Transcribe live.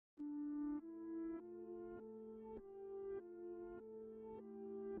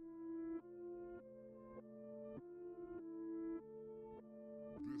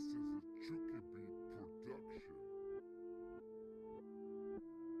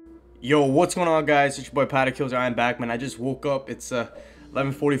Yo, what's going on, guys? It's your boy PaddaKillz. I'm back, man. I just woke up. It's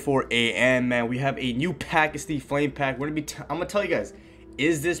 11:44 a.m. man. We have a new pack. It's the flame pack. I'm gonna tell you guys,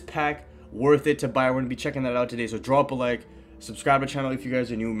 is this pack worth it to buy? We're gonna be checking that out today. So drop a like, subscribe to the channel if you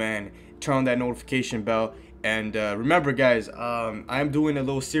guys are new, man. Turn on that notification bell, and remember, guys, I'm doing a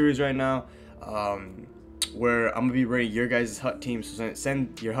little series right now where I'm gonna be rating your guys' HUT teams. So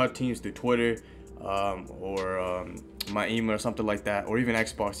send your HUT teams through Twitter or my email or something like that, or even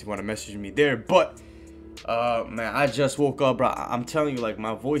Xbox if you want to message me there. But man, I just woke up, bro. I'm telling you, like,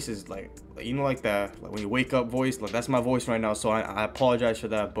 my voice is like, you know, like that, like when you wake up voice, like that's my voice right now. So I apologize for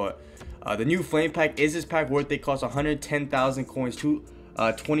that. But the new flame pack, is this pack worth it? Costs 110,000 coins,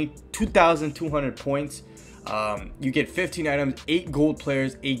 22,200 points. You get 15 items, 8 gold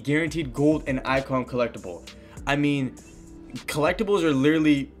players, a guaranteed gold and icon collectible. I mean, collectibles are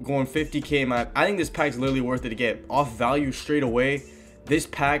literally going 50k. I think this pack's literally worth it to get off value straight away. This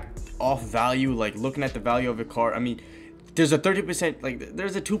pack off value, like looking at the value of a card, I mean, there's a 30%, like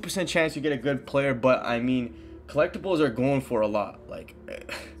there's a 2% chance you get a good player, but I mean, collectibles are going for a lot. Like,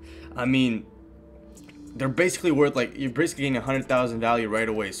 I mean, they're basically worth, like, you're basically getting 100,000 value right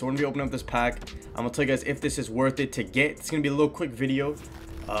away. So we're gonna be opening up this pack. I'm gonna tell you guys if this is worth it to get. It's gonna be a little quick video.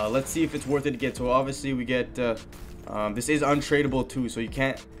 Let's see if it's worth it to get. So obviously we get this is untradeable too, so you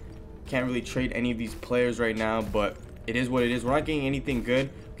can't really trade any of these players right now, but it is what it is. We're not getting anything good.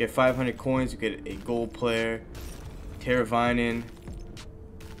 We get 500 coins, you get a gold player, Terravinen,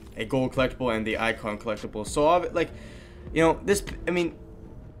 a gold collectible, and the icon collectible. So like, you know, this, I mean,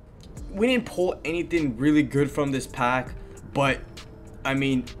 we didn't pull anything really good from this pack, but I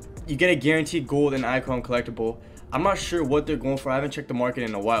mean, you get a guaranteed gold and icon collectible. I'm not sure what they're going for. I haven't checked the market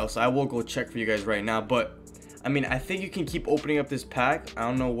in a while, so I will go check for you guys right now. But I mean, I think you can keep opening up this pack. I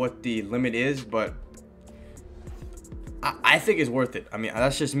don't know what the limit is, but I think it's worth it. I mean,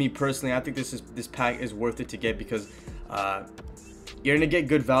 that's just me personally. I think this pack is worth it to get because you're gonna get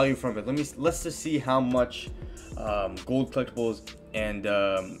good value from it. Let's just see how much gold collectibles and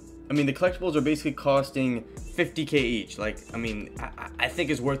I mean, the collectibles are basically costing 50k each. Like, I mean, I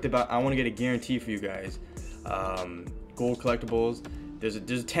think it's worth it. But I want to get a guarantee for you guys. Gold collectibles.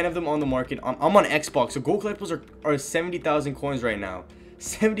 There's 10 of them on the market. I'm on Xbox, so gold collectibles are 70,000 coins right now.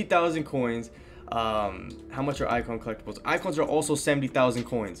 70,000 coins. How much are icon collectibles? Icons are also 70,000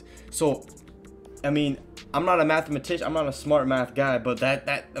 coins. So, I mean, I'm not a mathematician. I'm not a smart math guy, but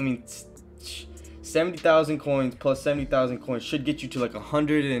I mean, 70,000 coins plus 70,000 coins should get you to like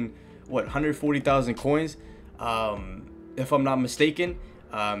 140,000 coins. If I'm not mistaken.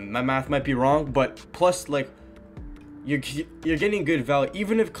 My math might be wrong, but plus, like, you're getting good value.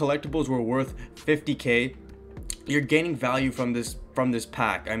 Even if collectibles were worth 50k, you're gaining value from this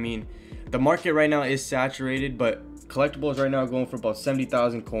pack. I mean, the market right now is saturated, but collectibles right now are going for about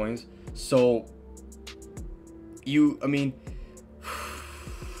 70,000 coins. So I mean,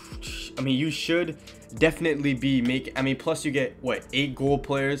 you should definitely be making, I mean, plus you get what, 8 gold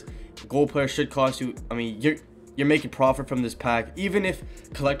players. Gold players should cost you, I mean, you're making profit from this pack. Even if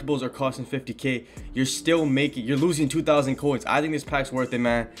collectibles are costing 50k, you're losing 2,000 coins. I think this pack's worth it,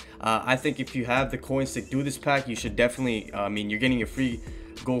 man. I think if you have the coins to do this pack, you should definitely, I mean, you're getting a free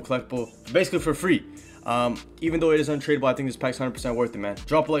gold collectible basically for free. Even though it is untradeable, I think this pack's 100% worth it, man.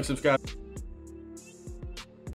 Drop a like, subscribe.